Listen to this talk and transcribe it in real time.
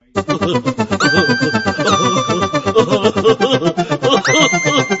Hey,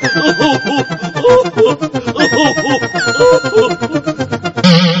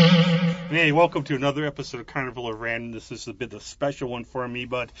 welcome to another episode of Carnival of Random. This is a bit of a special one for me,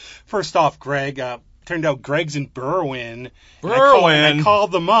 but first off, Greg, turned out Greg's in Berwyn. I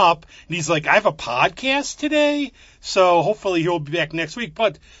called them up, and he's like, I have a podcast today, so hopefully he'll be back next week.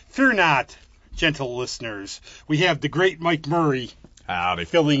 But fear not, gentle listeners. We have the great Mike Murray. Howdy.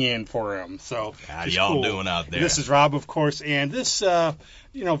 Filling in for him. So how y'all doing out there? And this is Rob, of course, and this,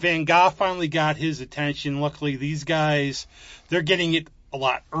 Van Gogh finally got his attention. Luckily, these guys, they're getting it a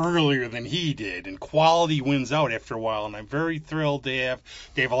lot earlier than he did, and quality wins out after a while, and I'm very thrilled they have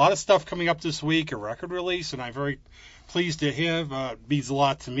a lot of stuff coming up this week, a record release, and I'm very pleased to have. It means a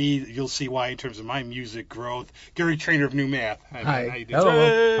lot to me. You'll see why in terms of my music growth. Gary Trainer of New Math. Hi.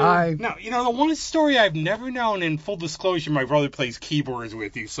 Hello. Hi. Now, the one story I've never known, in full disclosure, my brother plays keyboards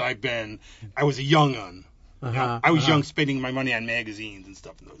with you, so I was a young un. I was young, spending my money on magazines and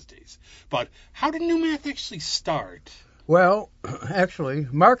stuff in those days. But how did New Math actually start? Well, actually,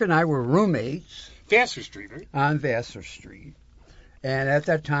 Mark and I were roommates. Vassar Street, right? On Vassar Street. And at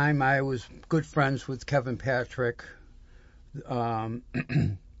that time, I was good friends with Kevin Patrick. And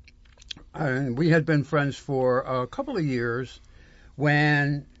we had been friends for a couple of years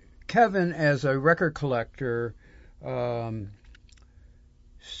when Kevin, as a record collector, he wrote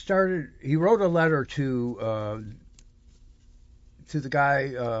a letter to the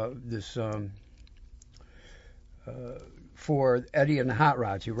guy, for Eddie and the Hot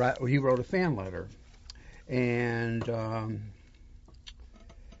Rods. He wrote a fan letter, and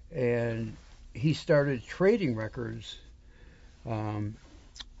he started trading records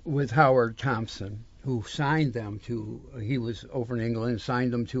with Howard Thompson, who signed them to. He was over in England,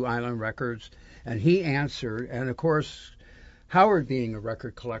 signed them to Island Records, and he answered. And of course, Howard, being a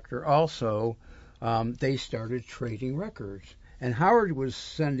record collector, also they started trading records, and Howard was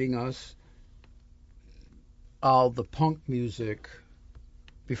sending us all the punk music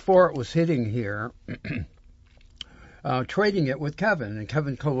before it was hitting here, trading it with Kevin. And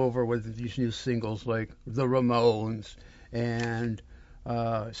Kevin come over with these new singles like The Ramones and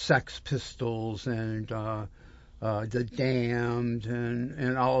Sex Pistols and The Damned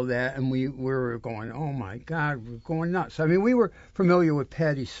and all of that. And we were going, oh my God, we're going nuts. I mean, we were familiar with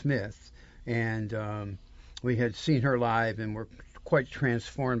Patti Smith, and we had seen her live and were quite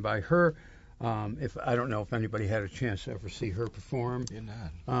transformed by her. I don't know if anybody had a chance to ever see her perform. You're not.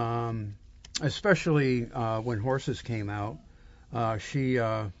 Especially when Horses came out. She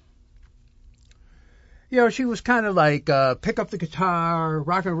was kind of like pick up the guitar,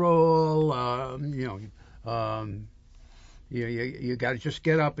 rock and roll. You got to just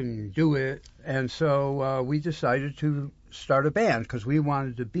get up and do it. And so we decided to start a band because we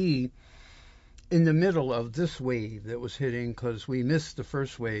wanted to be in the middle of this wave that was hitting, because we missed the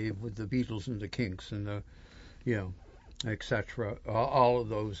first wave with the Beatles and the Kinks and the, etc. All of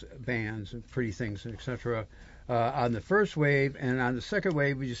those bands and Pretty Things, etc. On the first wave, and on the second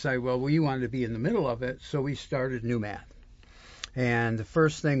wave, we decided, we wanted to be in the middle of it, so we started New Math. And the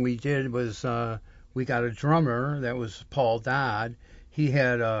first thing we did was we got a drummer. That was Paul Dodd. He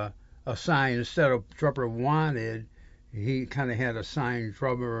had a sign, instead of drummer wanted, he kind of had a signed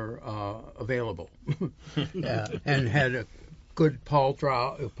drummer available, and had a good Paul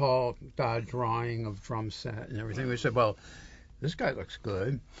Dodd drawing of drum set and everything. We said, this guy looks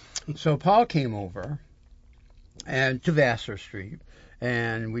good. So Paul came over and to Vassar Street,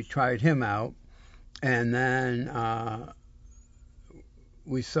 and we tried him out, and then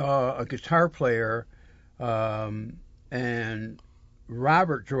we saw a guitar player, and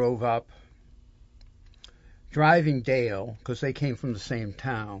Robert drove up, driving Dale, because they came from the same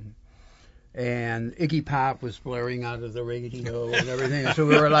town, and Iggy Pop was blaring out of the radio and everything. So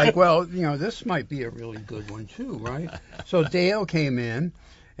we were like, this might be a really good one too, right? So Dale came in,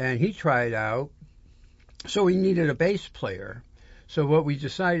 and he tried out. So we needed a bass player. So what we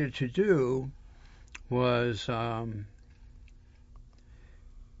decided to do was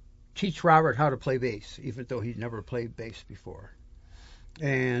teach Robert how to play bass, even though he'd never played bass before.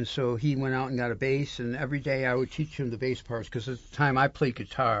 And so he went out and got a bass, and every day I would teach him the bass parts, because at the time I played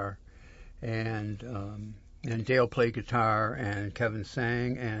guitar, and Dale played guitar, and Kevin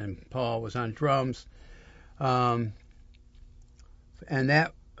sang, and Paul was on drums. And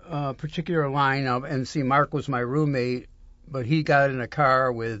that particular lineup, and see, Mark was my roommate, but he got in a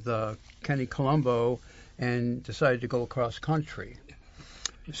car with Kenny Colombo and decided to go across country.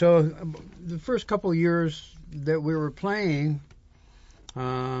 So the first couple of years that we were playing,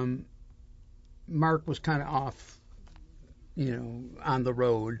 Mark was kind of off on the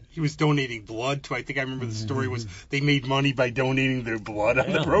road. He was donating blood to. I think I remember the story was they made money by donating their blood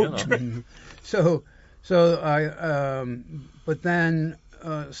on the road trip. So but then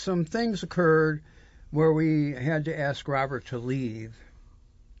some things occurred where we had to ask Robert to leave,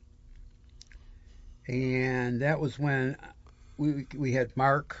 and that was when we had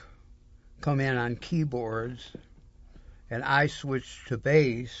Mark come in on keyboards, and I switched to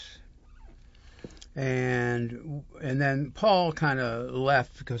bass, and then Paul kind of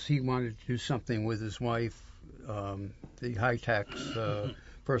left because he wanted to do something with his wife, the High-Tech's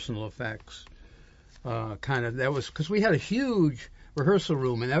personal effects. That was because we had a huge rehearsal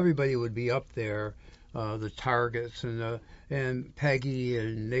room, and everybody would be up there, the Targets and Peggy,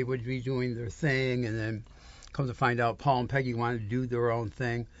 and they would be doing their thing, and then come to find out Paul and Peggy wanted to do their own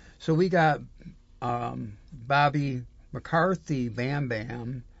thing. So we got Bobby McCarthy, Bam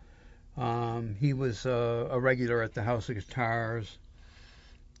Bam. He was a regular at the House of Guitars,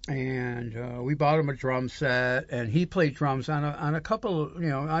 and we bought him a drum set, and he played drums on a couple,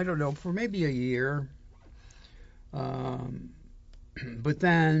 I don't know, for maybe a year. But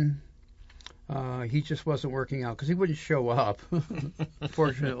then he just wasn't working out because he wouldn't show up,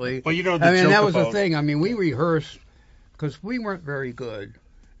 fortunately. Well, that was the thing. I mean, we rehearsed because we weren't very good.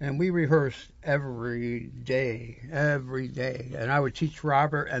 And we rehearsed every day. And I would teach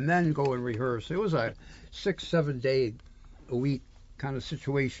Robert and then go and rehearse. It was a 6-7 day a week kind of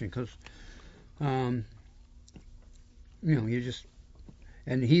situation because, you just,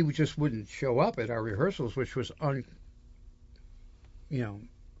 and he just wouldn't show up at our rehearsals, which was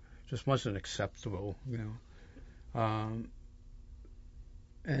just wasn't acceptable, And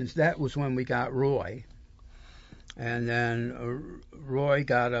that was when we got Roy. And then Roy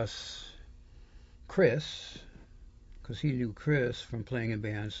got us Chris, because he knew Chris from playing in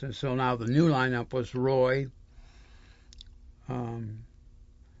bands. And so now the new lineup was Roy,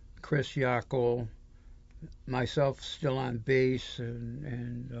 Chris Yackel, myself still on bass,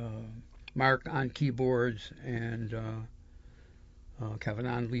 and Mark on keyboards, and Kevin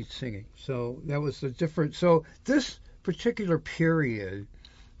on lead singing. So that was the different. So this particular period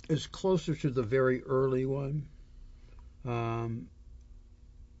is closer to the very early one.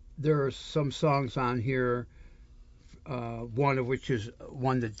 There are some songs on here, one of which is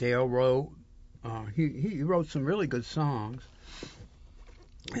one that Dale wrote. He wrote some really good songs,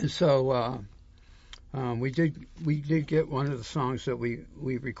 and so we did get one of the songs that we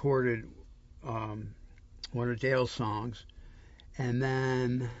recorded, one of Dale's songs, and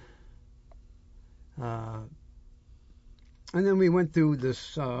then we went through this,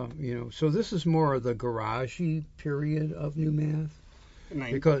 so this is more of the garagey period of New Math.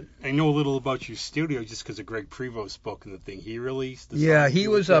 Because I know a little about your studio just because of Greg Prevost book and the thing he released. Yeah, he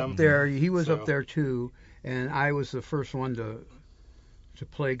was up there. He was up there too, and I was the first one to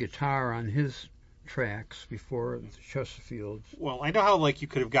play guitar on his tracks before the Chesterfields. Well, I know how you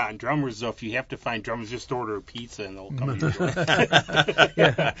could have gotten drummers though. If you have to find drummers, just order a pizza and they'll come.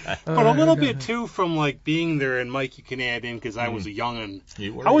 Yeah. But a little bit too from being there, and Mike, you can add in because I was a young'un.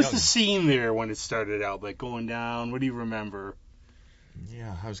 How was the scene there when it started out? Going down? What do you remember?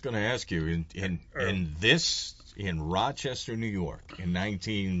 Yeah, I was going to ask you in Rochester, New York, in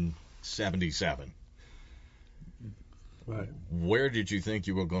 1977. Right. Where did you think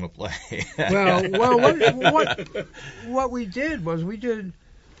you were going to play? Well, what we did was we did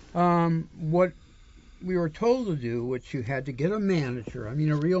what we were told to do, which you had to get a manager. I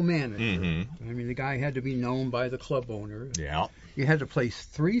mean, a real manager. Mm-hmm. I mean, the guy had to be known by the club owner. Yeah. You had to play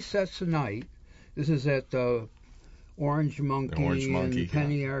 3 sets a night. This is at Orange Monkey and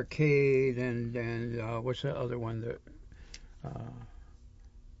Penny Arcade and what's that other one that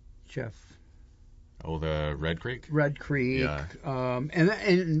Jeff? Oh, the Red Creek. Red Creek. Yeah.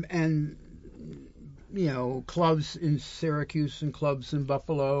 And clubs in Syracuse and clubs in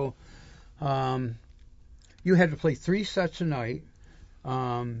Buffalo. You had to play 3 sets a night.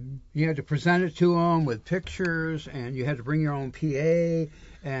 You had to present it to them with pictures, and you had to bring your own PA.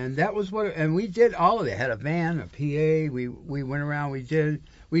 And that was and we did all of it. Had a band, a PA. We went around.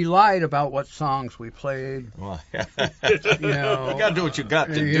 We lied about what songs we played. Well, you got to do what you got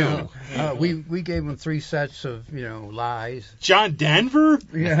to do. We gave them 3 sets of lies. John Denver.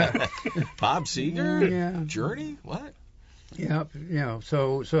 Yeah. Bob Seger. Yeah. Journey. What? Yeah.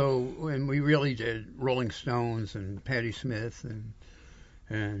 So and we really did Rolling Stones and Patti Smith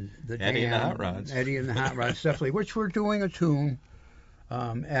and the Eddie and the Hot Rods. Eddie and the Hot Rods, definitely. Which we're doing a tune.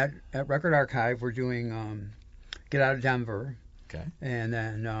 At Record Archive, we're doing Get Out of Denver. Okay. And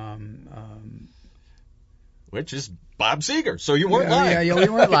then which is Bob Seger. So you weren't Yeah, lying. yeah, we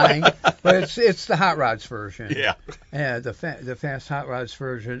weren't lying. But it's the Hot Rods version. Yeah. Yeah, the Fast Hot Rods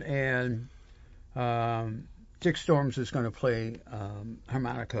version, and Dick Storms is going to play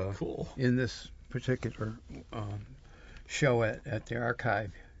harmonica Cool. in this particular show at the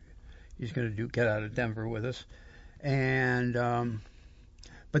Archive. He's going to get out of Denver with us, and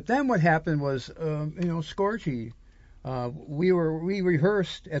but then what happened was Scorgie. We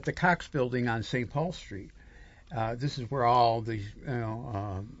rehearsed at the Cox Building on St. Paul Street. This is where all these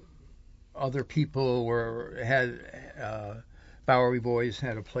other people had. Bowery Boys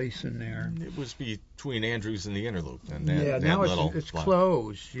had a place in there. It was between Andrews and the Interloop. And Now it's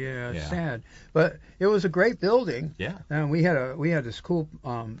closed. Yeah, it's sad. But it was a great building. Yeah. And we had this cool,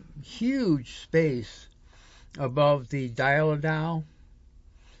 huge space above the Dial-A-Dow,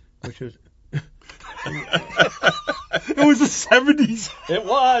 which was. It was the 70s. It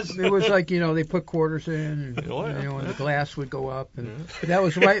was. It was like they put quarters in, and and the glass would go up, and that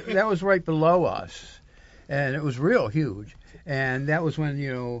was right below us, and it was real huge. And that was when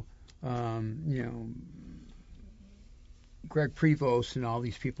Greg Prevost and all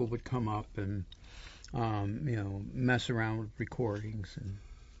these people would come up and mess around with recordings,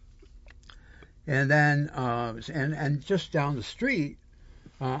 and then and just down the street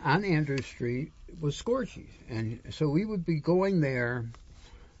on Andrews Street was Scorgie, and so we would be going there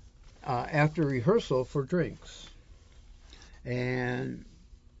after rehearsal for drinks, and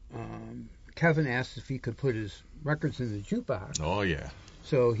Kevin asked if he could put his records in the jukebox. Oh yeah.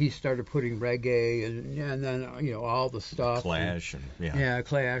 So he started putting reggae and then all the stuff. Clash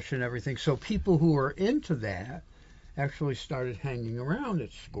Clash and everything. So people who were into that actually started hanging around at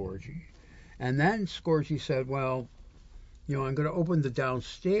Scorgie, and then Scorgie said, "Well, I'm going to open the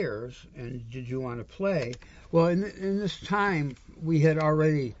downstairs, and did you want to play?" Well, in this time we had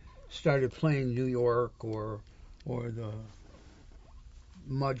already started playing New York or the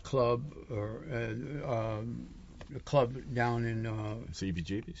Mud Club or the club down in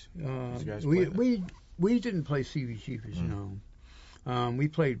CBGB's. We didn't play CBGB's. No. We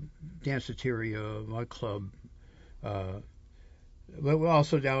played Danceteria, Mud Club, but we're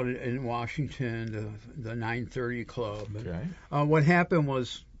also down in Washington, the 930 Club. Okay. What happened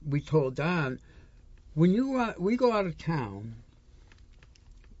was we told Don, when we go out of town,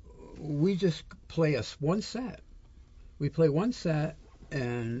 we just play one set. We play one set,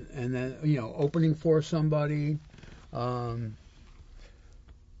 and then opening for somebody, and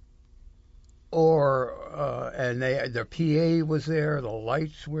their PA was there, the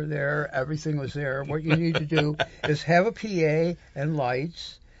lights were there, everything was there. What you need to do is have a PA and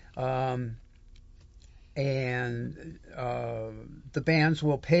lights, and the bands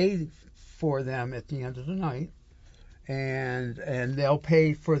will pay for them at the end of the night, and they'll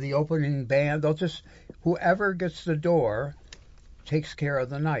pay for the opening band. They'll just, whoever gets the door takes care of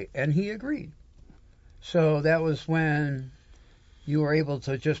the night, and he agreed. So that was when you were able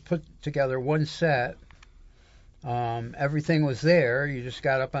to just put together one set. Everything was there. You just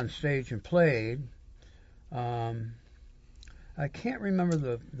got up on stage and played. I can't remember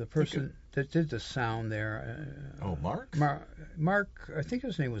the person that did the sound there. Mark? Mark, I think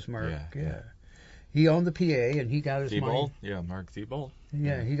his name was Mark. Yeah. He owned the PA, and he got his money. Yeah, Mark Thibault.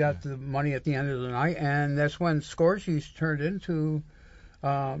 Yeah, he got the money at the end of the night, and that's when Scorgie's turned into,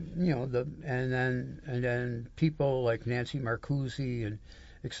 and then people like Nancy Marcuzzi and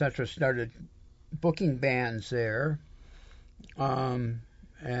etc. started booking bands there, and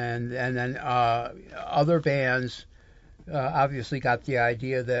then other bands obviously got the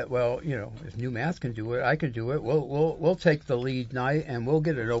idea that, well, if New Math can do it, I can do it. We'll take the lead night and we'll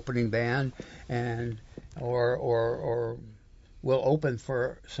get an opening band, and or we'll open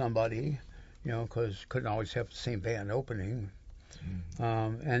for somebody, because couldn't always have the same band opening.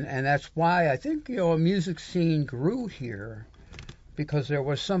 And that's why I think a music scene grew here, because there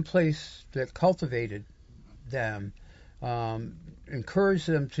was some place that cultivated them, encouraged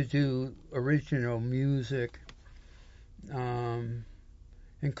them to do original music,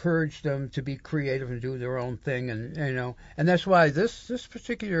 encouraged them to be creative and do their own thing, and that's why this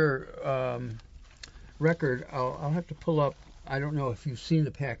particular record, I'll have to pull up. I don't know if you've seen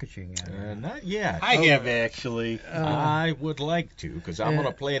the packaging yet. Not yet. I have, actually. I would like to, because I'm going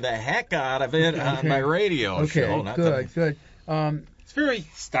to play the heck out of it on my radio show. Good. It's very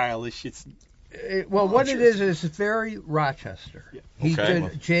stylish. What it is it's very Rochester. Yeah. He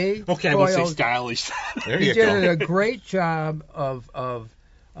did Jay. Okay, I will say stylish. There you you go. He go. did a great job of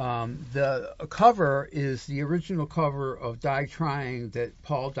the cover is the original cover of Die Trying that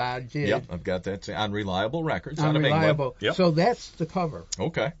Paul Dodd did. Yep, I've got that on Reliable Records out of Unreliable. England. Yep. So that's the cover.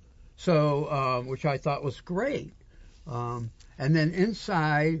 Okay. So, which I thought was great. And then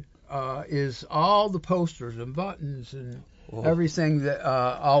inside is all the posters and buttons and everything that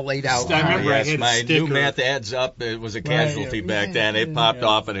all laid out. I remember I had my new math adds up. It was a casualty back then. It popped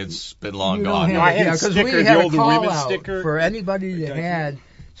off and it's been long gone. No, I had a sticker, we had the older women's out sticker. for anybody that had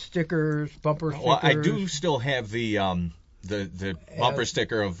stickers, bumper stickers. Well, I do still have the bumper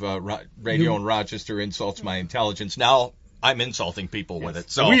sticker of Radio in Rochester insults my intelligence. Now I'm insulting people with it.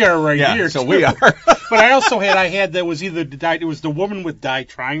 So we are here. So too. we are. But I also had that was either it was the woman with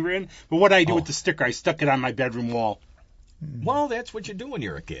ditryngrin. But what I do with the sticker, I stuck it on my bedroom wall. Well, that's what you do when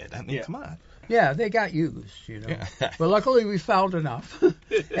you're a kid. I mean, come on. Yeah, they got used, Yeah. But luckily we found enough.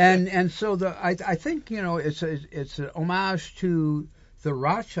 and so I think it's an homage to the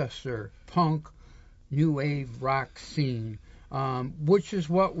Rochester punk new wave rock scene, which is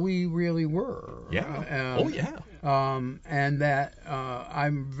what we really were. Yeah. And that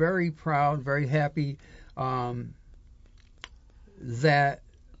I'm very proud, very happy that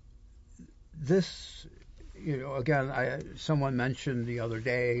this. Again, someone mentioned the other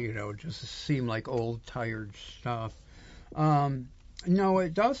day, just seemed like old, tired stuff. No,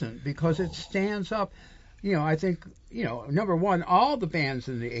 it doesn't, because it stands up. I think, number one, all the bands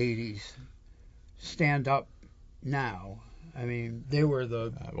in the 80s stand up now. I mean, they were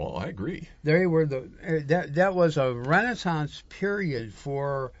the... well, I agree. They were that was a renaissance period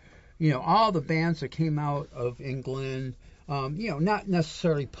for, all the bands that came out of England. Not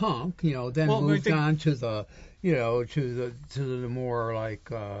necessarily punk, then moved on to the, to the more like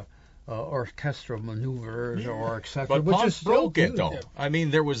orchestral maneuvers or etc. But punk broke it, though. I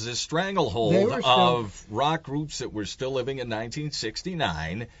mean, there was this stranglehold of rock groups that were still living in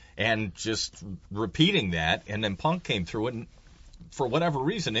 1969 and just repeating that, and then punk came through it, and for whatever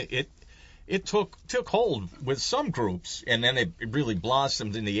reason, it took hold with some groups, and then it really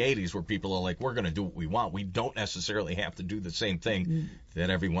blossomed in the 80s where people are like, we're going to do what we want. We don't necessarily have to do the same thing that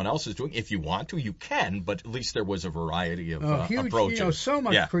everyone else is doing. If you want to, you can, but at least there was a variety of huge, approaches. So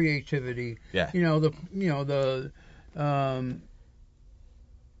much creativity. Yeah. The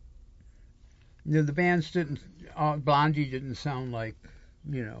bands didn't, Blondie didn't sound like,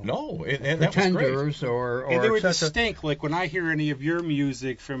 no, and Pretenders that was great. or and they were et cetera. distinct. Like when I hear any of your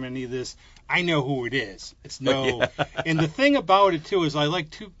music from any of this, I know who it is. It's no. And the thing about it too is I like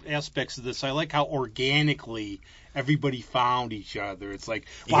two aspects of this. I like how organically everybody found each other. It's like,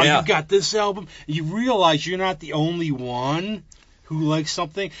 wow, you got this album. You realize you're not the only one who likes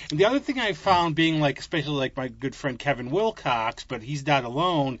something. And the other thing I found being like, especially like my good friend Kevin Wilcox, but he's not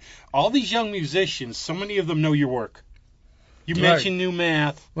alone. All these young musicians, so many of them know your work. You mentioned New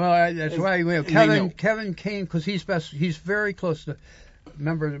Math. Well, that's why Kevin came because he's very close to.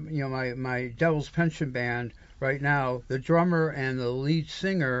 Remember, my Devil's Pension band right now. The drummer and the lead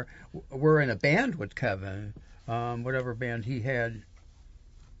singer were in a band with Kevin, whatever band he had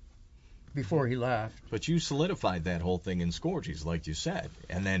before he left. But you solidified that whole thing in Scorgies, like you said,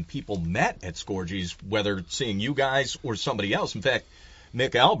 and then people met at Scorgies, whether seeing you guys or somebody else. In fact,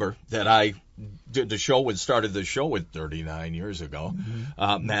 Mick Albert, that I did the show with, started the show with 39 years ago,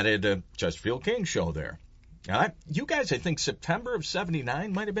 met at a Chesterfield King show there. You guys, I think September of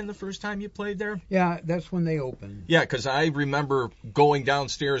 79 might have been the first time you played there. Yeah, that's when they opened. Yeah, because I remember going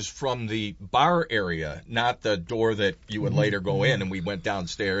downstairs from the bar area, not the door that you would later go in, and we went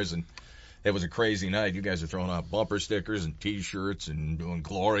downstairs, and it was a crazy night. You guys are throwing out bumper stickers and T-shirts and doing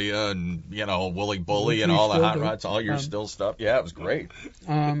Gloria and, Wooly Bully and all the hot rods, all your still stuff. Yeah, it was great.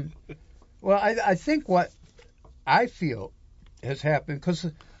 Well, I think what I feel has happened, because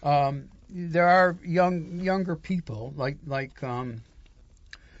there are younger people like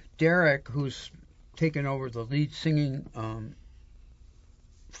Derek, who's taken over the lead singing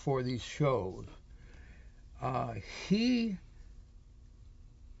for these shows. He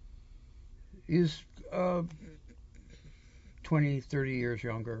is 20, 30 years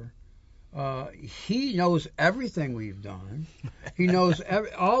younger. He knows everything we've done. He knows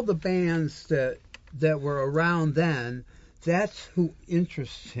all the bands that were around then. That's who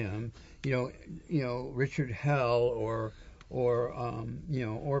interests him. Richard Hell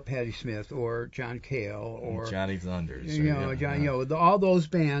or Patti Smith or John Cale or Johnny Thunders. All those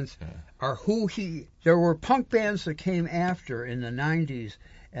bands are who he. There were punk bands that came after in the 90s,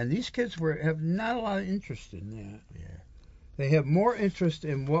 and these kids have not a lot of interest in that. Yeah. They have more interest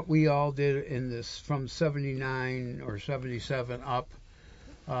in what we all did in this from 79 or 77 up.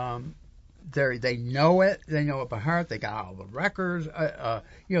 They know it. They know it by heart. They got all the records.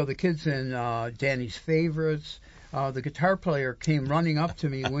 The kids in Danny's Favorites. The guitar player came running up to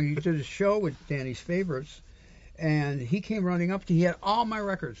me when he did a show with Danny's Favorites, And he came running up to. He had all my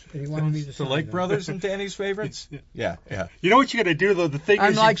records, and he wanted me to. The Lake Brothers and Danny's favorites. Yeah. You know what you got to do though. The thing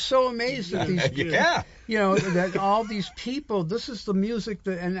I'm is, like so amazed at these. Yeah. You know that all these people. This is the music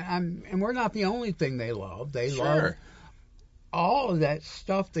that, and we're not the only thing they love. They love all of that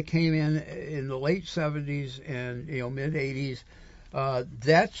stuff that came in the late '70s and mid '80s.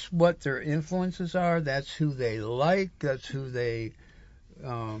 That's what their influences are. That's who they like. That's who they.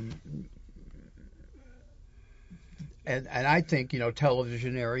 And I think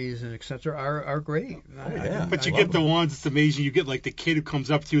televisionaries and etc. are great. But you get the ones. It's amazing. You get like the kid who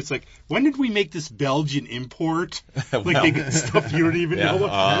comes up to you. It's like, when did we make this Belgian import? Like they get stuff you don't even know.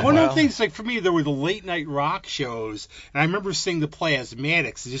 One of the things, like for me, there were the late night rock shows, and I remember seeing the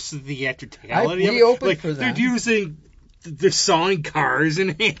Plasmatics. Just the theatricality of it. We opened like, for them. They're using the sawing cars in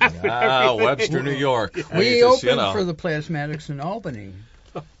half. Webster, New York. We opened for the Plasmatics in Albany.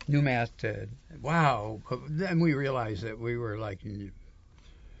 New Math did. Wow. Then we realized that we were like,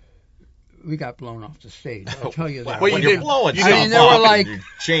 we got blown off the stage. I'll tell you that. Well, you're blowing I mean, there were like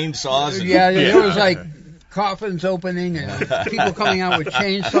chainsaws. And, there was like coffins opening and people coming out with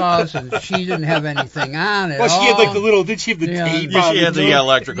chainsaws, and she didn't have anything on it. Well, she had like the little. Did she have the tape? She had the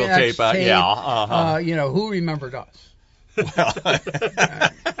electrical tape on. Yeah. Who remembered us?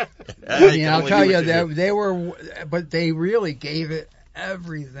 I'll tell you that they were, but they really gave it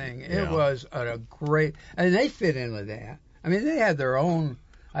everything. It was a great, and they fit in with that. I mean, they had their own.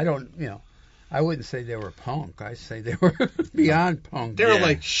 I wouldn't say they were punk. I say they were beyond punk. They were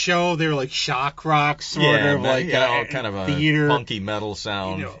like they were like shock rock, sort of like kind of a theater, funky metal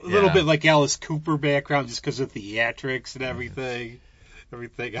sound. A little bit like Alice Cooper background, just because of theatrics and everything.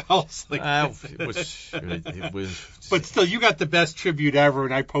 Everything else, it was. But still, you got the best tribute ever,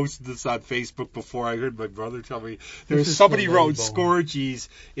 and I posted this on Facebook before I heard my brother tell me. Somebody wrote Scorgies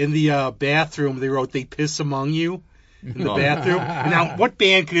in the bathroom. They wrote "They Piss Among You" in the bathroom. Now, what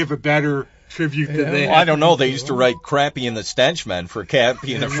band could have a better tribute to that? Well, I don't know. They used to write "Crappy and the Stenchman" for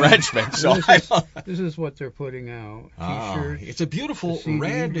Cappy and the Frenchman. So this is what they're putting out. T-shirts. It's a beautiful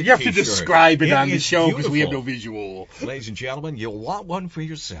red. You have to describe it on the show because we have no visual. Ladies and gentlemen, you'll want one for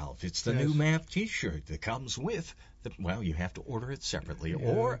yourself. It's the New Math T-shirt that comes with. You have to order it separately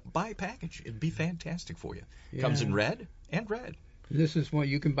or buy a package. It'd be fantastic for you. Comes in red and red. This is what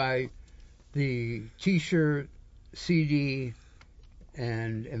you can buy: the T-shirt, CD,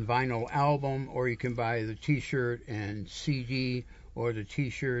 and vinyl album, or you can buy the T-shirt and CD, or the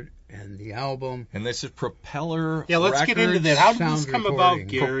T-shirt and the album. And this is Propeller. Yeah, let's get into that. How did this come about,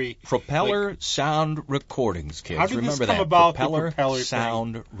 Gary? Propeller Sound Recordings, kids. How did Remember this come that? about? Propeller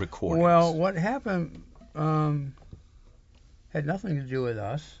Sound Recordings. Well, what happened had nothing to do with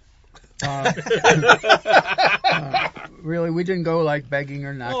us. Really, we didn't go like begging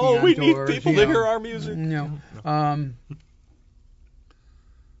or knocking on doors. We need people to hear our music. No.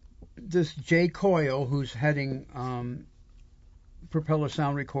 This Jay Coyle, who's heading Propeller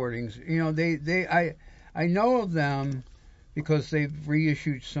Sound Recordings, I know of them because they've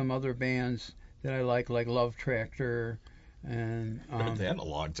reissued some other bands that I like Love Tractor, and they had a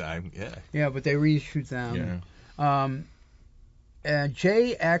long time, yeah, but they reissued them. And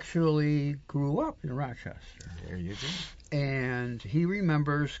Jay actually grew up in Rochester. There you go. And he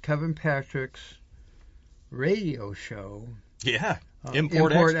remembers Kevin Patrick's radio show. Yeah.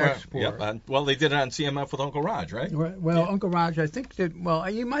 Import Export. Yep. Well, they did it on CMF with Uncle Raj, right? Well, Uncle Raj, I think that,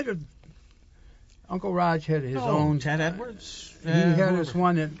 you might have, Uncle Raj had his own. Ted Edwards? He had his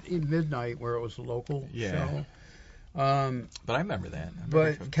one at midnight where it was a local show. But I remember that.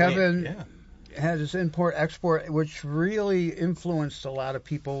 But Kevin had his Import Export, which really influenced a lot of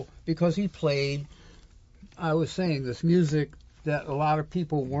people because he played, I was saying, this music that a lot of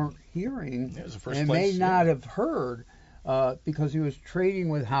people weren't hearing and may not have heard. Because he was trading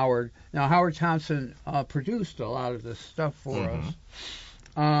with Howard. Now, Howard Thompson produced a lot of this stuff for us.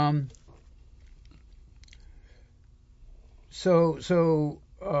 So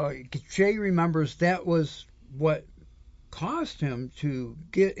Jay remembers that was what caused him to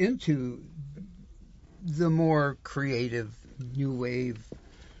get into the more creative new wave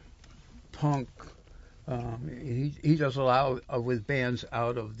punk. He does a lot with bands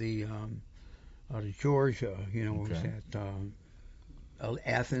out of the out of Georgia, was that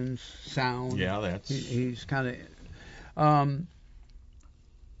Athens Sound? Yeah, that's. He's kind of.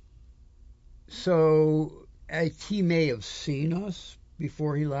 So he may have seen us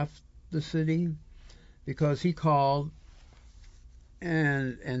before he left the city, because he called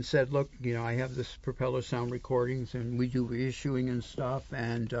and said, "Look, I have this Propeller Sound Recordings, and we do reissuing and stuff,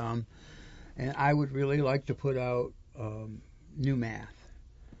 and I would really like to put out New Math."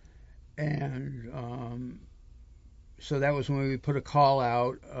 And so that was when we put a call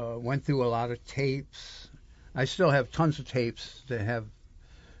out, went through a lot of tapes. I still have tons of tapes that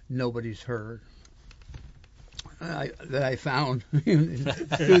nobody's heard. That I found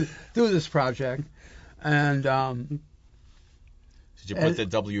through this project. And did you put the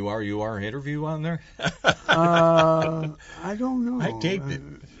WRUR interview on there? I don't know. I taped it.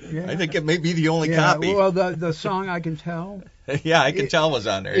 Yeah. I think it may be the only copy. Well, the song I Can Tell. Yeah, I Can Tell was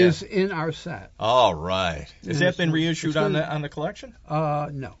on there. Is in our set. All right. Has that been reissued on the collection?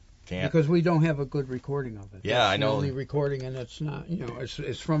 No. Can't. Because we don't have a good recording of it. Yeah, That's I know. The only recording, and it's not.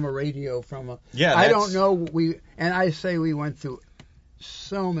 It's from a radio, Yeah. I don't know. We went through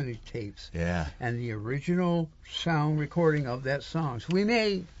so many tapes. Yeah. And the original sound recording of that song. So we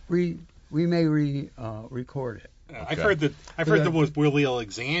may record it. Okay. I've heard the one with Willie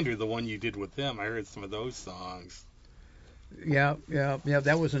Alexander, the one you did with them. I heard some of those songs. Yeah.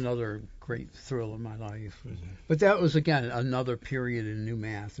 That was another great thrill in my life. But that was again another period in New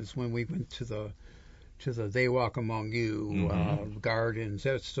Math. Is when we went to the They Walk Among You Gardens.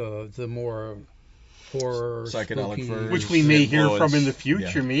 That's the more horror, psychedelic version, which we may hear from in the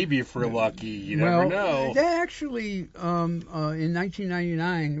future, maybe if we're lucky. You never know. They actually, in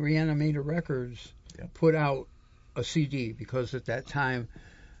 1999, Reanimator Records put out a CD because at that time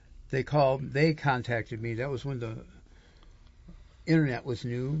they contacted me. That was when the internet was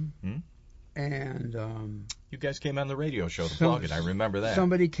new, and you guys came on the radio show to plug it. I remember that.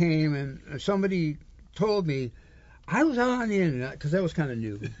 Somebody came and somebody told me I was out on the internet because that was kind of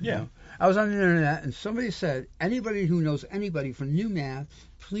new. Yeah. I was on the internet, and somebody said, anybody who knows anybody from New Math,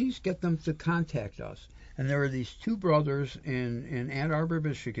 please get them to contact us. And there were these two brothers in Ann Arbor,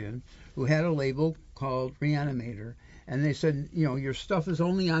 Michigan, who had a label called Reanimator. And they said, your stuff is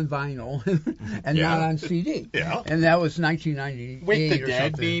only on vinyl and not on CD. Yeah. And that was 1998 Wake the or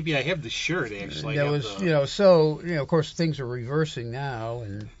Dead, something. maybe. I have the shirt, actually. That was, of course, things are reversing now,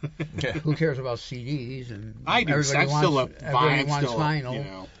 and who cares about CDs? And I do. Everybody wants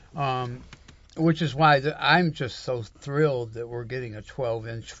vinyl. Which is why I'm just so thrilled that we're getting a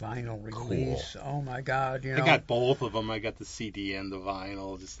 12-inch vinyl release. Cool. Oh my God! I got both of them. I got the CD and the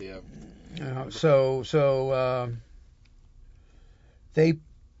vinyl. They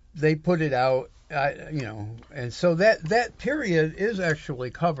put it out, and so that period is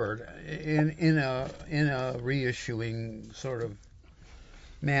actually covered in a reissuing sort of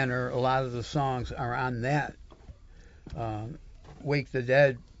manner. A lot of the songs are on that Wake the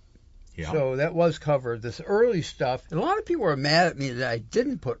Dead. Yeah. So that was covered. This early stuff, and a lot of people are mad at me that I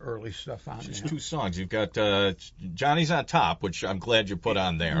didn't put early stuff on. Just two songs. You've got Johnny's on Top, which I'm glad you put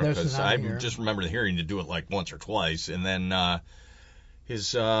on there because I just remember hearing you do it like once or twice, and then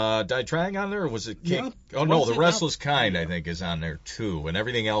his Die Trying on there, or was it? Yeah. Oh no, The Restless Kind I think is on there too, and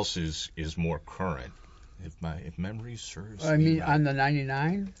everything else is more current. If memory serves. I mean, on the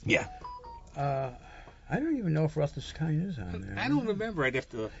 99. Yeah. I don't even know if Restless Kind is on there. I don't remember. I'd have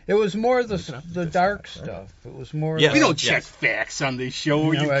to. It was more the dark stuff. It was more. Yeah, we don't check facts on this show.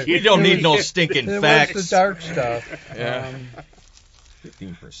 We don't need no stinking facts. It was the dark stuff. Yeah.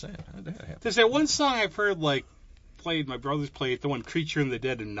 15%. There's that one song I've heard played. My brothers played the one "Creature in the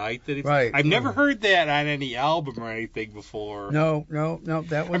Dead of Night." Right. I've never heard that on any album or anything before. No. That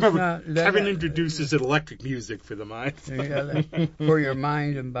was I remember not. Kevin introduces electric music for the mind. For your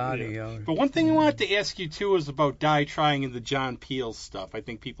mind and body. Yeah. But one thing I wanted to ask you too is about Die Trying and the John Peel stuff. I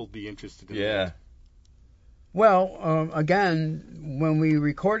think people would be interested in that. Well, again, when we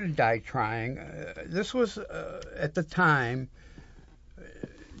recorded Die Trying, this was at the time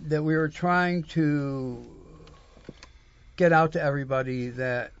that we were trying to get out to everybody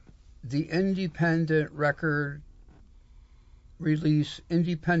that the independent record release,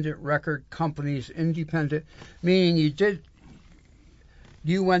 independent record companies, meaning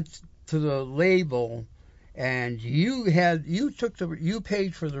you went to the label and you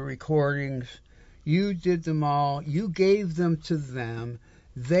paid for the recordings, you did them all, you gave them to them,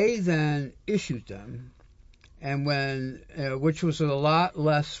 they then issued them, and which was a lot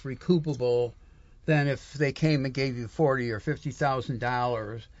less recoupable than if they came and gave you $40,000 or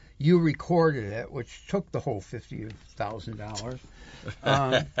 $50,000. You recorded it, which took the whole $50,000,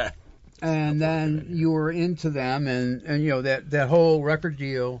 and then you were into them, and that whole record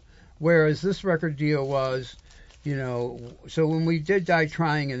deal. Whereas this record deal was, so when we did Die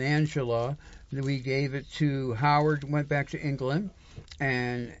Trying and Angela, we gave it to Howard, went back to England,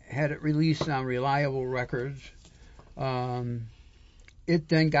 and had it released on Reliable Records. It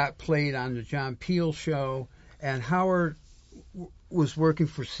then got played on the John Peel show, and Howard was working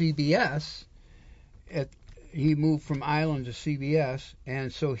for CBS. He moved from Island to CBS,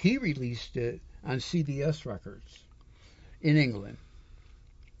 and so he released it on CBS Records. in England.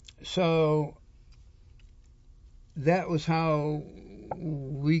 So that was how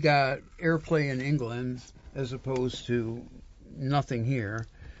we got airplay in England as opposed to nothing here,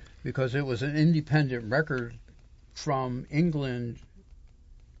 because it was an independent record from England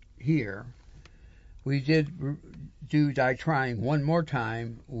here. We did do Die Trying one more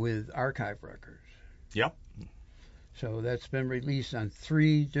time with Archive Records. Yep. So that's been released on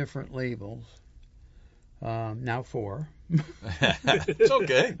 3 different labels. Now 4. It's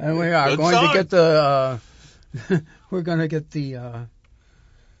okay. And we are Good going song. to get the we're going to get the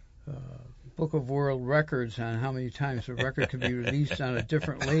Book of World Records on how many times a record can be released on a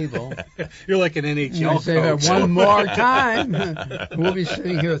different label. You're like an NHL say that coach. one more time. We'll be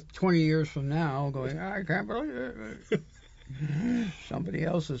sitting here 20 years from now going, I can't believe it. Somebody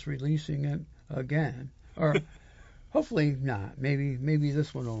else is releasing it again. Or hopefully not. Maybe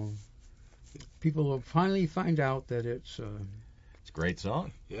this one will. People will finally find out that it's a great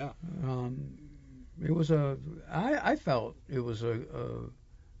song. Yeah. It was I felt it was a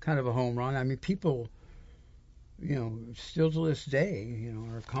kind of a home run. I mean, people, still to this day,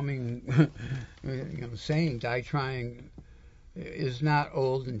 are coming, saying Die Trying is not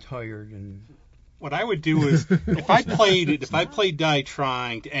old and tired. And what I would do is, if I played Die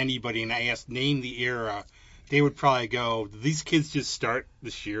Trying to anybody and I asked name the era, they would probably go, did these kids just start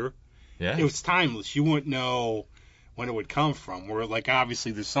this year? Yeah. It was timeless. You wouldn't know when it would come from. Where, like,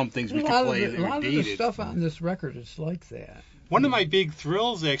 obviously there's some things we could play that a are lot of dated. the stuff on this record is like that. One of my big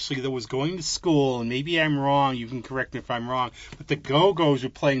thrills, actually, that was going to school, and maybe I'm wrong, you can correct me if I'm wrong, but the Go-Go's were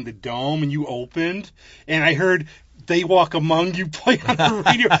playing the Dome, and you opened, and I heard They Walk Among You play on the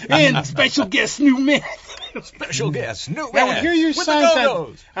radio, and special guest New Myth. Special guest New Myth. I would hear your with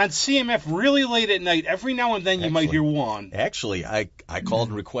songs on CMF really late at night. Every now and then you might hear one. Actually, I called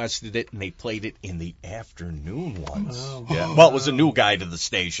and requested it, and they played it in the afternoon once. Oh, yeah. Well, it was a new guy to the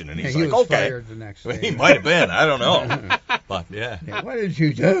station, and he's he like, was okay. fired the next day. He might have been. I don't know. But, yeah. What did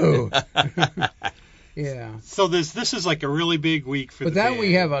you do? Yeah. So this is like a really big week for But the then band.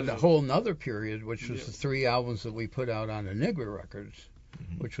 we have a whole nother period, which was the 3 albums that we put out on Enigma Records,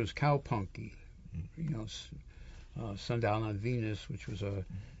 which was Cowpunky, Sundown on Venus, which was a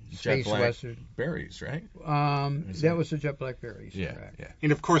space western. Berries, right? That was the Jet Black Berries. Yeah, correct. yeah.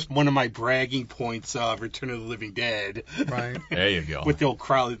 And of course, one of my bragging points of Return of the Living Dead. Right. There you go. With the old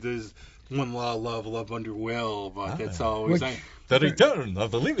Crowley, there's One Law, Love Under Will, but that's always. The Return of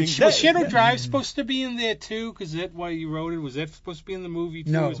the Living Dead. Was Shadow Drive supposed to be in there too? Because that's why you wrote it. Was that supposed to be in the movie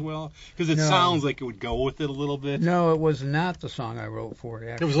too as well? Because it sounds like it would go with it a little bit. No, it was not the song I wrote for it.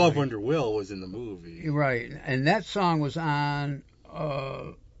 Actually. It was Love Under Will was in the movie. Right, and that song was on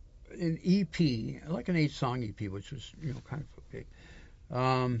an EP, like an 8-song EP, which was kind of big,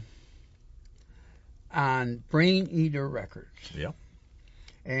 on Brain Eater Records. Yep.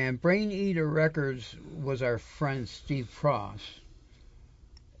 And Brain Eater Records was our friend Steve Pross.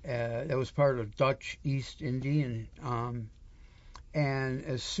 That was part of Dutch East Indian. And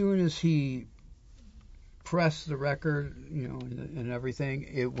as soon as he pressed the record, and everything,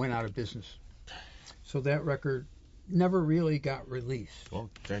 it went out of business. So that record never really got released.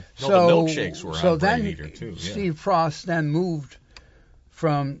 Well, the Milkshakes were on Brain Eater too. Yeah. Steve Pross then moved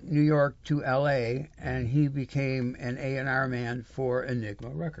from New York to L.A., and he became an A&R man for Enigma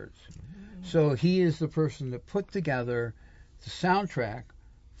Records. So he is the person that put together the soundtrack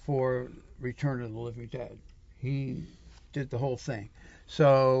for Return of the Living Dead. He did the whole thing.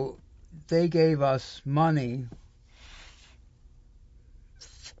 So they gave us money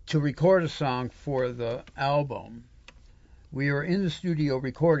to record a song for the album. We were in the studio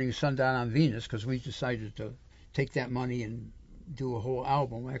recording Sundown on Venus because we decided to take that money and do a whole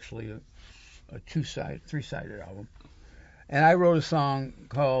album, actually a 3-sided album. And I wrote a song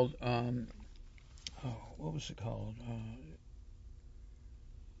called, what was it called?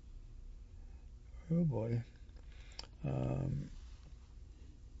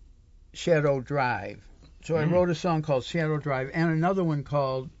 Shadow Drive. So I wrote a song called Shadow Drive and another one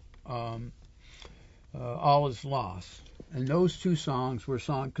called All Is Lost. And those 2 songs were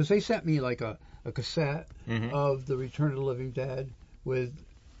songs, because they sent me like a cassette of the Return of the Living Dead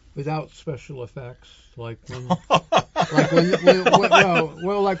without special effects, like when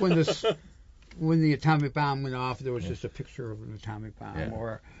the atomic bomb went off, there was just a picture of an atomic bomb,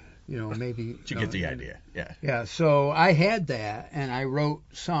 or maybe. You get the idea, yeah. Yeah. So I had that, and I wrote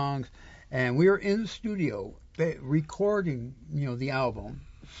songs, and we were in the studio recording, the album,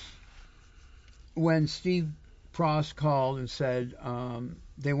 when Steve Pross called and said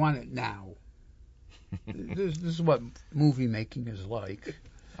they want it now. This is what movie making is like.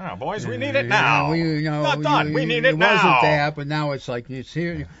 Oh, boys, we need it now. Not done. We need it now. It wasn't that, but now it's like it's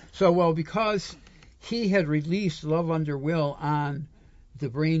here. So, well, because he had released Love Under Will on the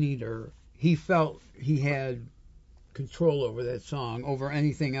Brain Eater, he felt he had control over that song, over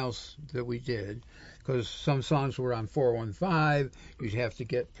anything else that we did. Because some songs were on 415, you'd have to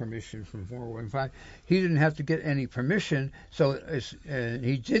get permission from 415. He didn't have to get any permission, and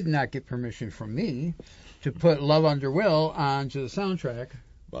he did not get permission from me to put Love Under Will onto the soundtrack,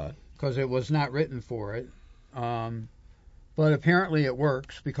 because it was not written for it. But apparently it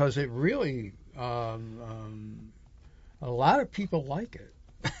works, because it really, a lot of people like it.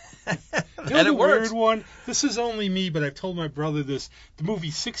 And it works. Weird one. This is only me, but I've told my brother this. The movie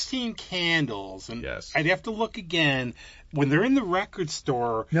 16 Candles, and I'd have to look again when they're in the record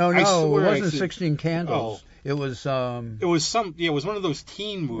store. No, it wasn't 16 Candles. Oh. It was. It was one of those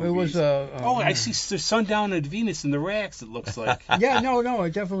teen movies. It was I see Sundown at Venus in the Racks. It looks like. Yeah, no,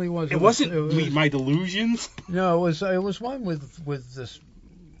 it definitely was. It wasn't Meet My Delusions. No, it was one with this.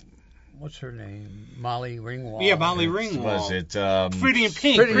 What's her name? Molly Ringwald. Yeah, Molly Ringwald. Was it Pretty in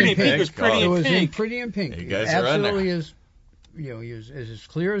Pink? Pretty in Pink was Pretty in Pink. It was in Pretty in Pink. You guys are on there. Absolutely is as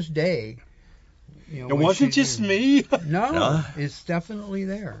clear as day. It wasn't just me. No, it's definitely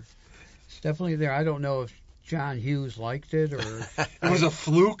there. It's definitely there. I don't know if John Hughes liked it or. It was a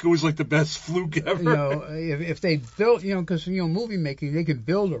fluke. It was like the best fluke ever. If they built, because movie making, they could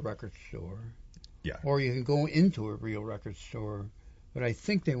build a record store. Yeah. Or you can go into a real record store. But I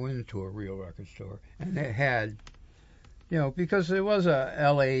think they went into a real record store, and they had, because it was a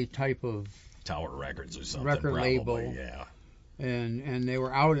L.A. type of Tower Records or something, record probably, label, yeah. And they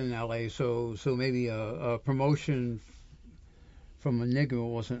were out in L.A., so maybe a promotion from Enigma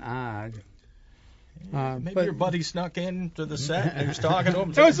wasn't odd. Maybe your buddy snuck into the set and he was talking to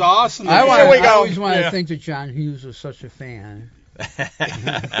him. That was awesome. I always want to think that John Hughes was such a fan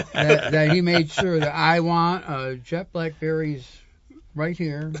that he made sure that I want Jet Blackberry's. Right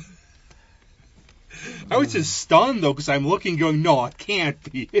here. I was just stunned, though, because I'm looking going, no, it can't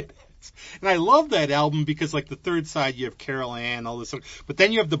be it. And I love that album because, like, the third side, you have Carol Ann, all this stuff. But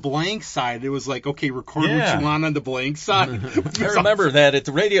then you have the blank side. It was like, okay, record what you want on the blank side. I remember that at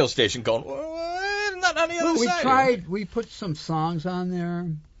the radio station going, not on the other side. We put some songs on there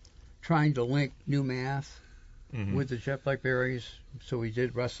trying to link New Math with the Jet Blackberries. So we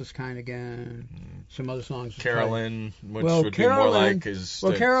did Restless Kind again, some other songs. Carolyn, which would be more like his.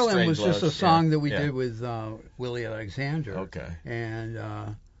 Well, Carolyn was just a song that we did with Willie Alexander. Okay. And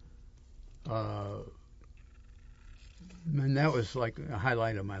that was like a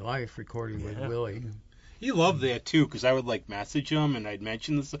highlight of my life, recording with Willie. He loved that too, because I would like message him and I'd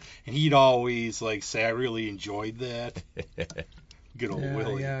mention this, and he'd always like say, "I really enjoyed that." Good old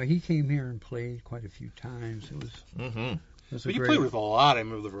Willie. Yeah, he came here and played quite a few times. It was. Mm-hmm. But you played with a lot. I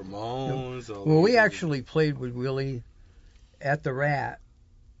remember the Ramones. Well, we actually played with Willie at the Rat.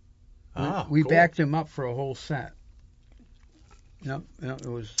 We cool. backed him up for a whole set. No, it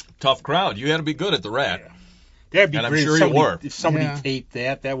was tough crowd. You had to be good at the Rat. Yeah. That'd be and great. I'm sure you were. If somebody taped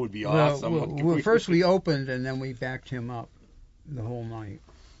that would be awesome. Well, first we opened and then we backed him up the whole night.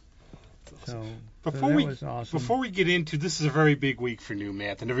 So that was awesome. Before we get into this, is a very big week for New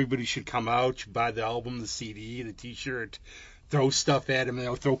Math, and everybody should come out, buy the album, the CD, the T-shirt, throw stuff at him,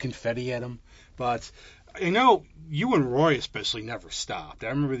 throw confetti at him. But I know you and Roy especially never stopped. I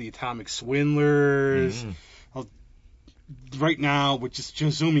remember the Atomic Swindlers. Right now, we're just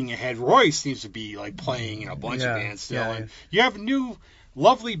zooming ahead. Roy seems to be like playing in a bunch of bands still. Yeah. And you have a new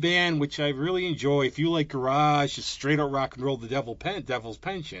lovely band, which I really enjoy. If you like garage, just straight out rock and roll, the Devil's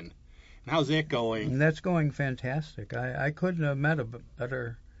Pension. And how's that going? And that's going fantastic. I couldn't have met a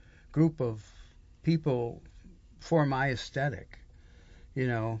better group of people for my aesthetic,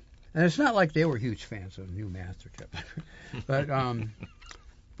 And it's not like they were huge fans of New Math or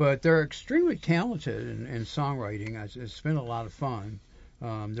but they're extremely talented in songwriting. It's been a lot of fun.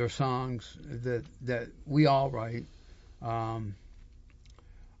 Their songs that we all write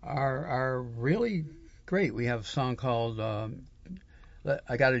are really great. We have a song called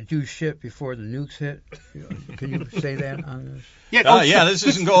I Gotta Do Shit Before the Nukes Hit. Can you say that on this? Yeah, this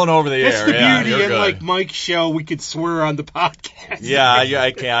isn't going over the air. That's the beauty in like Mike's show. We could swear on the podcast. Yeah,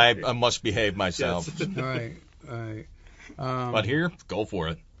 I can. I must behave myself. Yes. All right. But here, go for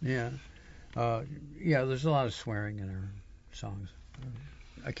it. Yeah. There's a lot of swearing in our songs.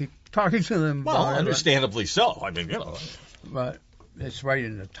 I keep talking to them. Well, understandably so. I mean, But it's right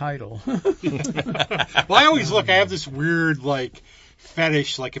in the title. Well, I always I have this weird,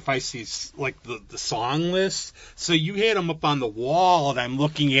 fetish, if I see, the song list. So you had them up on the wall, and I'm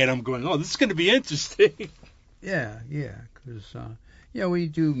looking at them going, oh, this is going to be interesting. Yeah, because, we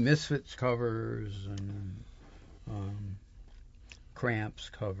do Misfits covers and Cramps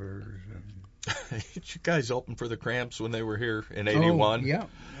covers. And... Did you guys open for the Cramps when they were here in '81? Yeah.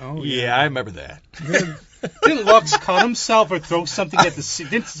 Yeah, I remember that. Didn't Lux cut himself or throw something at the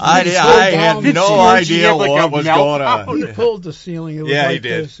ceiling? I had no idea what was going on. He pulled the ceiling. It was he like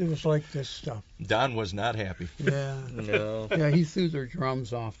did. This. It was like this stuff. Don was not happy. Yeah. No. Yeah, he threw their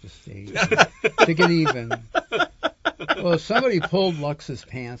drums off the stage to get even. Well, somebody pulled Lux's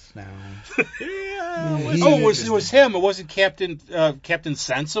pants down. It was him. It wasn't Captain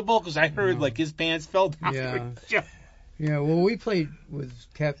Sensible, because I heard like his pants fell down. Yeah. Well, we played with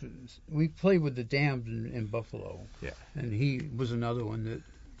the Damned in Buffalo. Yeah. And he was another one that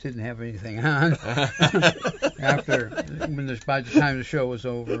didn't have anything on by the time the show was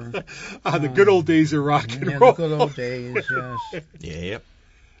over. The good old days of rock and roll. The good old days. Yes. Yep.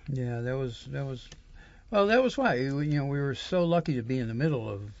 Yeah, that was. Well, that was why we were so lucky to be in the middle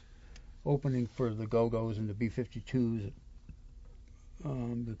of opening for the Go-Go's and the B-52s,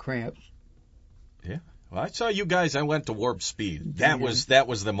 the Cramps. Yeah. Well, I saw you guys. I went to Warp Speed. That was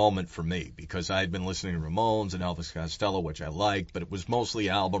the moment for me, because I'd been listening to Ramones and Elvis Costello, which I liked, but it was mostly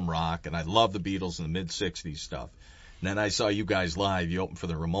album rock, and I loved the Beatles and the mid-'60s stuff. And then I saw you guys live. You opened for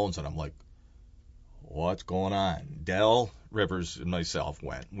the Ramones, and I'm like, what's going on? Del Rivers and myself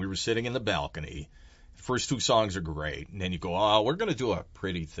went. We were sitting in the balcony. The first two songs are great, and then you go, we're going to do a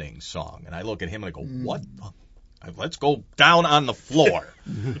Pretty Thing song. And I look at him and I go, what? Let's go down on the floor.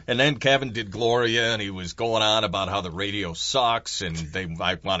 And then Kevin did Gloria, and he was going on about how the radio sucks, and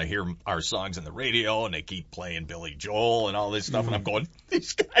I want to hear our songs on the radio, and they keep playing Billy Joel and all this stuff. And I'm going,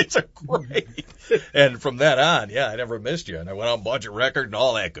 these guys are great. And from that on, I never missed you. And I went on Budget Record and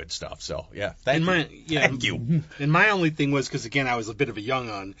all that good stuff. So, thank you. And my only thing was, because, again, I was a bit of a young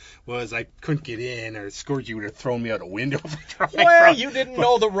un, was I couldn't get in, or Scourgy would have thrown me out a window. You didn't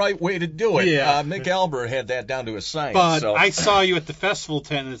know the right way to do it. Yeah. Mick Albert had that down to a science. But I saw you at the festival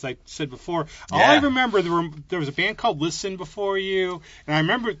tent, and as I said before, all I remember, there was a band called Listen before you, and I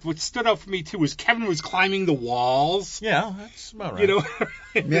remember what stood out for me, too, was Kevin was climbing the walls. Yeah, that's about right.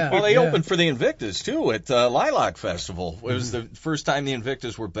 Well, they opened for the Invictus, too, at Lilac Festival. It was the first time the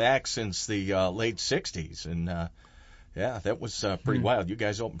Invictus were back since the late 60s, and, that was pretty wild. You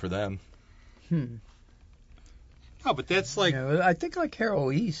guys opened for them. Oh, but that's like... I think like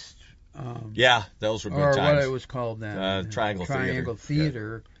Harrow East... those were good or times. What it was called then. Triangle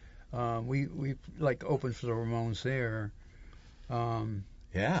Theater. We like opened for the Ramones there.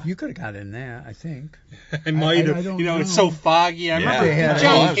 You could have got in that, I think. I might have. It's so foggy. I remember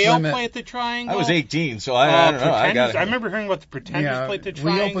John Cale played at the Triangle. I was 18, so I don't know. I remember hearing about the Pretenders played at the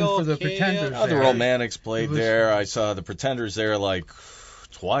Triangle. We opened for the Pretenders. The Romantics played there. I saw the Pretenders there like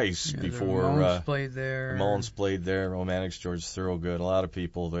twice before. Ramones played there. Romantics, George Thorogood, a lot of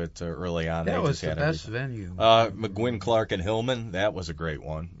people that early on. That was the best venue. McGuinn, Clark, and Hillman. That was a great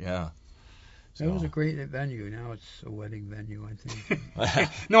one. Yeah. It was a great venue. Now it's a wedding venue, I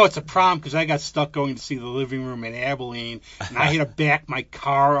think. No, it's a prom, because I got stuck going to see the Living Room in Abilene, and I had to back my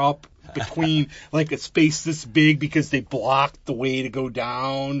car up between like a space this big because they blocked the way to go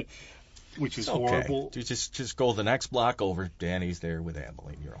down, which is horrible. Just go the next block over. Danny's there with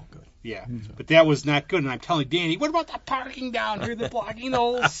Abilene. You're all good. Yeah, but that was not good. And I'm telling Danny, what about the parking down here? They're blocking the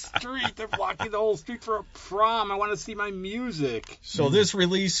whole street. They're blocking the whole street for a prom. I want to see my music. So this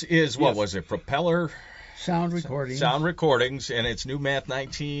release is, what was it, Propeller? Sound Recordings. Sound Recordings, and it's New Math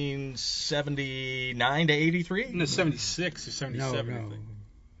 1979 to 83? No, 76 or 77, no. I think.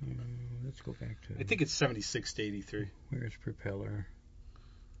 Let's go back to... I think it's 76 to 83. Where's Propeller?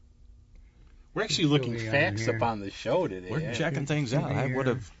 We're actually looking facts up on the show today. We're checking things out. I would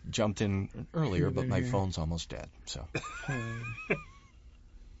have jumped in earlier, but my phone's almost dead. So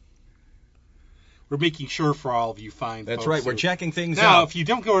we're making sure for all of you fine That's folks. right. We're checking things out. Now, if you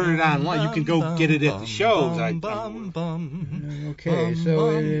don't order it online, you can go get it at the shows. Okay,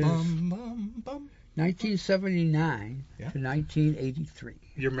 so it is 1979 to 1983.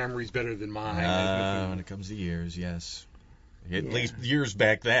 Your memory's better than mine. When it comes to years, yes. At least years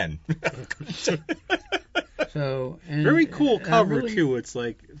back then. So very cool cover too. It's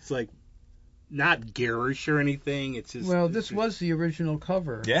like not garish or anything. It's just this was the original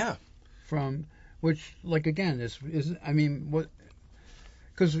cover. Yeah. From which, like again, this is what?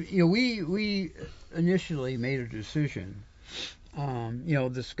 Because we initially made a decision.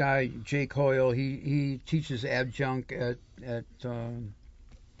 This guy Jake Hoyle, he teaches adjunct at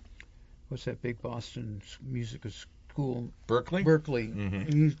what's that big Boston music school? Berkeley. Mm-hmm.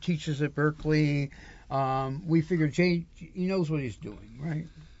 He teaches at Berkeley. We figured Jay, he knows what he's doing, right?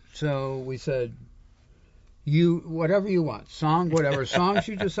 So we said, whatever you want, whatever songs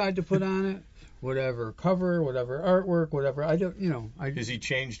you decide to put on it, whatever cover, whatever artwork, whatever. Has he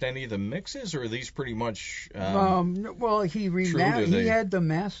changed any of the mixes, or are these pretty much? Well, he had them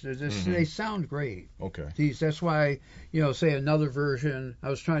mastered. They sound great. Okay. That's why, say another version. I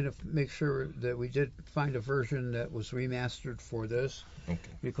was trying to make sure that we did find a version that was remastered for this,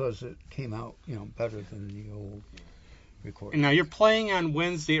 because it came out, better than the old recording. And now you're playing on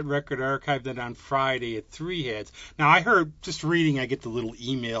Wednesday at Record Archive, then on Friday at Three Heads. Now I heard, just reading, I get the little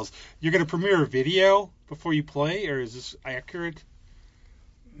emails. You're going to premiere a video before you play, or is this accurate?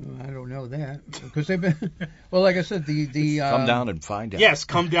 I don't know that, because they've been. Well, like I said, the come down and find out. Yes,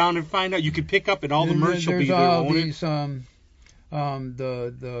 come down and find out. You can pick up, and all the merch will be there. There's all these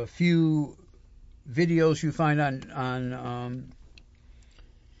the few videos you find on.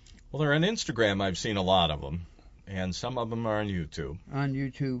 Well, they're on Instagram. I've seen a lot of them. And some of them are on YouTube.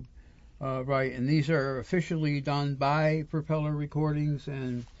 Right. And these are officially done by Propeller Recordings,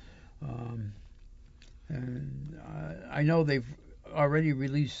 and I know they've already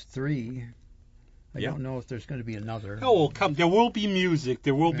released 3. I don't know if there's going to be another. Oh, well, come. There will be music.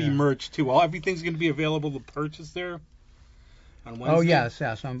 There will be merch too. Everything's going to be available to purchase there on Wednesday. Oh yes.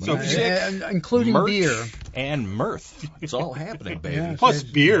 Including merch beer and mirth. It's all happening, baby. Yes, plus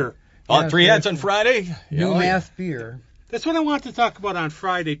beer. On Three Heads on Friday. New Math beer. That's what I want to talk about on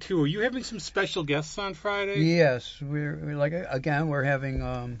Friday too. Are you having some special guests on Friday? Yes, we're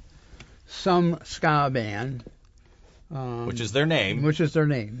having some ska band. Which is their name.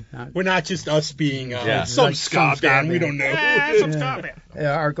 We're not just us being some ska band. We don't know. Some ska band.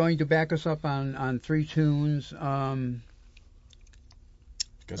 Are going to back us up on 3 tunes.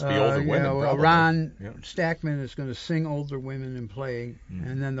 Be older women, Ron Stackman is going to sing Older Women and play,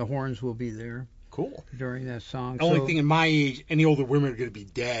 and then the horns will be there. Cool. During that song. The only thing in my age, any older women are going to be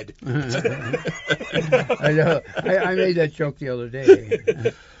dead. I know. I made that joke the other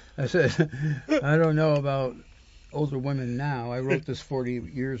day. I said, I don't know about older women now. I wrote this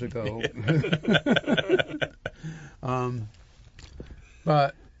 40 years ago.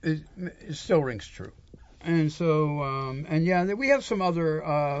 But it still rings true. And so, we have some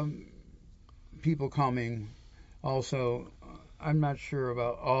other people coming also. I'm not sure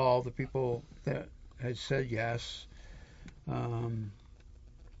about all the people that had said yes.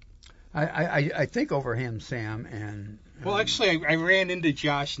 I think Overham Sam and... Well, actually, I ran into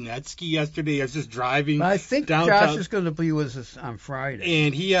Josh Netsky yesterday. I was just driving. I think downtown. Josh is going to be with us on Friday.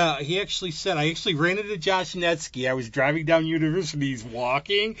 And he actually said, I actually ran into Josh Netsky. I was driving down University. He's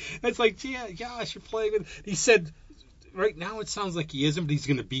walking. And it's like, yeah, Josh, you're playing with... He said, right now it sounds like he isn't, but he's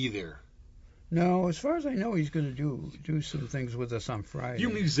going to be there. No, as far as I know, he's going to do some things with us on Friday. You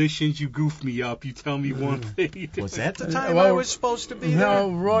musicians, you goof me up. You tell me one thing. Was that the time I was supposed to be there?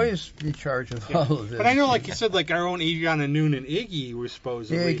 No, Roy's in charge of all of this. But I know, like you said, like our own Adriana Noon and Iggy were supposed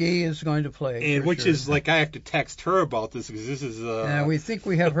to be. Iggy is going to play. And which is, like, I have to text her about this because this is... we think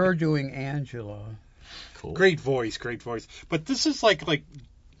we have her doing Angela. Cool. Great voice. But this is like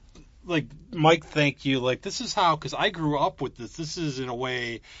Mike, thank you. Like, this is how, because I grew up with this. This is, in a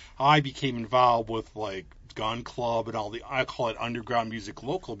way, how I became involved with, like, Gun Club and all the, I call it underground music,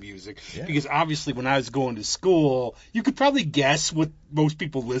 local music. Yeah. Because obviously when I was going to school, you could probably guess what most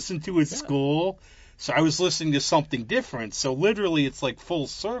people listen to at school. So I was listening to something different. So literally it's like full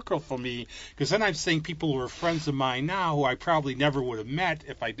circle for me, because then I'm saying people who are friends of mine now who I probably never would have met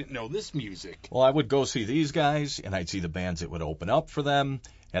if I didn't know this music. Well, I would go see these guys, and I'd see the bands that would open up for them.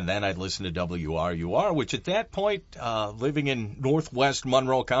 And then I'd listen to WRUR, which at that point, living in northwest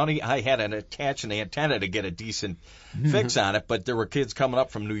Monroe County, I had to attach an antenna to get a decent fix on it. But there were kids coming up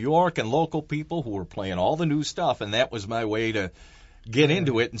from New York and local people who were playing all the new stuff, and that was my way to get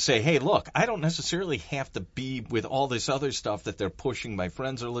into it and say, hey, look, I don't necessarily have to be with all this other stuff that they're pushing my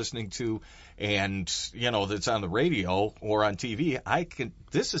friends are listening to and, that's on the radio or on TV.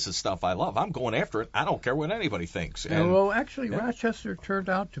 This is the stuff I love. I'm going after it. I don't care what anybody thinks. And, actually, Rochester turned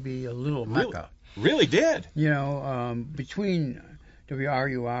out to be a little mecca. Really did. Between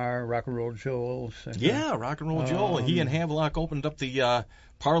WRUR, Rock and Roll Joel. Rock and Roll Joel. He and Havelock opened up the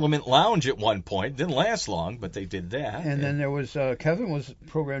Parliament Lounge at one point. Didn't last long, but they did that. And then there was Kevin was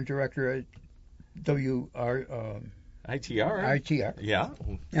program director at ITR. Yeah.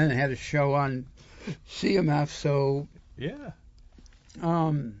 And had a show on CMF. So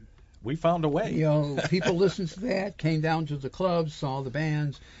we found a way. People listened to that, came down to the clubs, saw the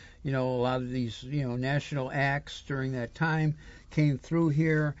bands. A lot of these national acts during that time came through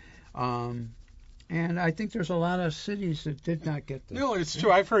here. And I think there's a lot of cities that did not get this. No, it's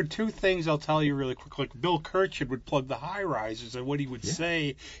true. I've heard 2 things I'll tell you really quick. Like Bill Kirchhoff would plug the High Risers, and what he would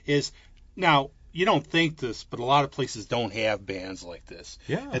say is, now, you don't think this, but a lot of places don't have bands like this.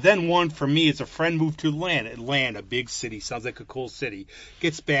 Yeah. And then one for me, it's a friend moved to Atlanta, a big city, sounds like a cool city.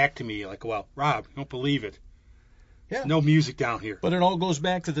 Gets back to me like, well, Rob, you don't believe it. Yeah. There's no music down here. But it all goes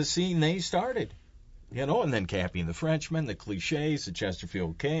back to the scene they started. And then Cappy and the Frenchman, the cliches, the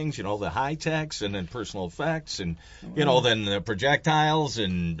Chesterfield Kings, the high techs, and then personal effects, and, then the projectiles,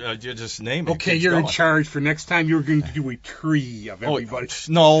 and you just name it. Okay, you're in charge for next time. You're going to do a tree of everybody.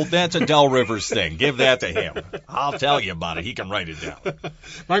 No, that's a Del Rivers thing. Give that to him. I'll tell you about it. He can write it down.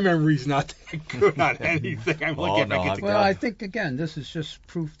 My memory's not that good on anything. I'm looking back at I think, again, this is just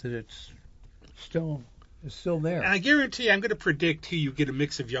proof that it's still there. And I guarantee I'm going to predict, too, you get a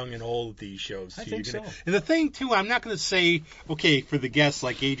mix of young and old at these shows. I think so. And the thing, too, I'm not going to say, okay, for the guests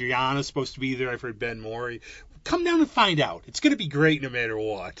like Adriana's supposed to be there. I've heard Ben Morey. Come down and find out. It's going to be great no matter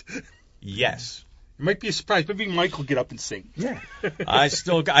what. Yes. It might be a surprise. Maybe Mike will get up and sing. Yeah. I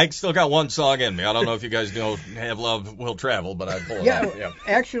still got one song in me. I don't know if you guys know Have Love Will Travel, but I'd pull it off. Yeah.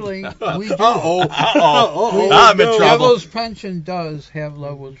 Actually, we do. I'm in trouble. Devil's Pension does Have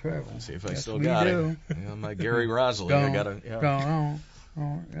Love Will Travel. See if I still got it. My Gary Rosley. I got it. Yep.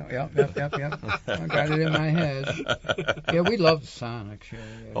 I got it in my head. Yeah, we love the Sonics. Yeah,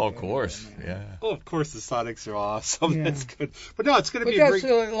 of course. Yeah. Oh, of course, the Sonics are awesome. Yeah. That's good. But no, it's going to be that's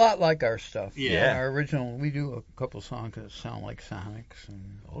a lot like our stuff. Yeah. Our original, we do a couple songs that sound like Sonics.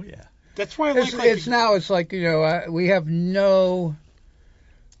 And oh, yeah. That's why I it's like, we have no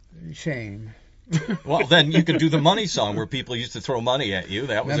shame. Well, then you could do the money song where people used to throw money at you.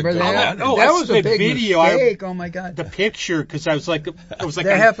 That was Remember a good that? one. Oh, that was a big video. mistake. Oh my God! The picture, because I was like, it was like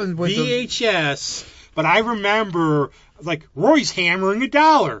that on happened with VHS. But I remember, like, Roy's hammering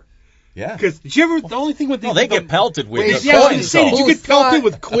 $1. Yeah. Because did you ever? The only thing with these, they get pelted with the I was going to say, did you get pelted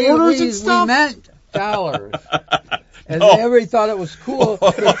with quarters and stuff? We meant dollars. And everybody thought it was cool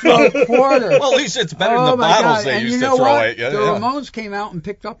to throw a quarter. Well, at least it's better than the bottles they used to throw at you. The Ramones came out and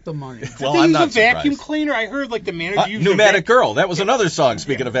picked up the money. Well, I'm not surprised. Vacuum cleaner? I heard like the manager used Pneumatic Girl. That was another song,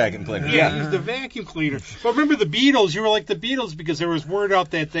 speaking of vacuum cleaner. Yeah, used the vacuum cleaner. But remember the Beatles? You were like the Beatles because there was word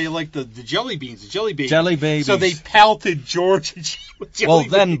out that they liked the jelly beans, the jelly babies. Jelly babies. So they pelted George with jelly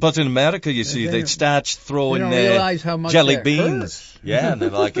beans. But in America, you see, they'd start throwing jelly beans. Yeah, and they're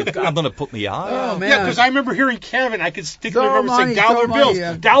like, I'm going to put me on. Oh, man. Yeah, because I remember hearing Kevin. I could distinctly remember saying dollar bills.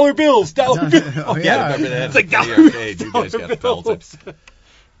 Yeah. Dollar bills. Oh, yeah, remember that? It's like $1. You guys got pelted.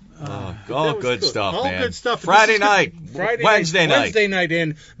 Good stuff, all man. All good stuff. Wednesday night.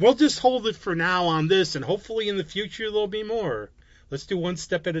 And we'll just hold it for now on this, and hopefully in the future there'll be more. Let's do one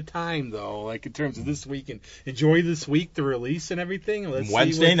step at a time, though, like in terms of this week, and enjoy this week, the release and everything.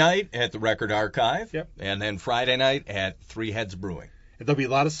 Wednesday night at the Record Archive, yep. And then Friday night at Three Heads Brewing. There'll be a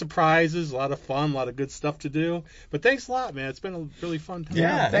lot of surprises, a lot of fun, a lot of good stuff to do. But thanks a lot, man. It's been a really fun time.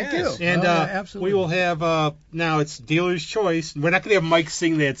 Yeah, thank you. And absolutely. we will have, now it's Dealer's Choice. We're not going to have Mike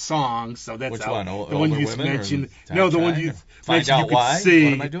sing that song, so that's Which out. one? The one you mentioned. No, the one you Find out you why? Sing.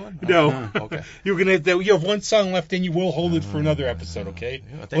 What am I doing? No. Okay. You're gonna have you have one song left, and you will hold it for another episode, okay?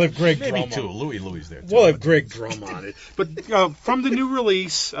 We'll have Greg maybe drum two. on. Louis there. Too. We'll have Greg drum on it. But from the new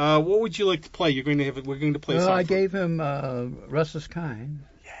release, what would you like to play? We're going to play. Well, I gave him Restless Kind.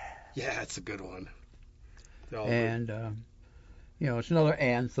 Yeah, that's a good one. And it's another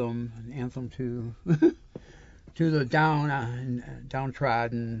anthem to the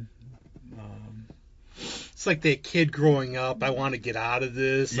downtrodden. It's like that kid growing up. I want to get out of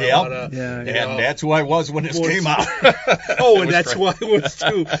this. Yep. And that's who I was when this came out. Oh, and that's why it was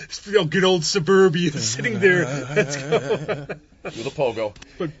too. Good old suburbia sitting there. Let's go. With a pogo.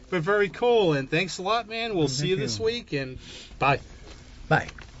 But very cool. And thanks a lot, man. We'll see you this week. And bye. Bye.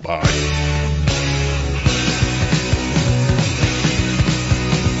 Bye.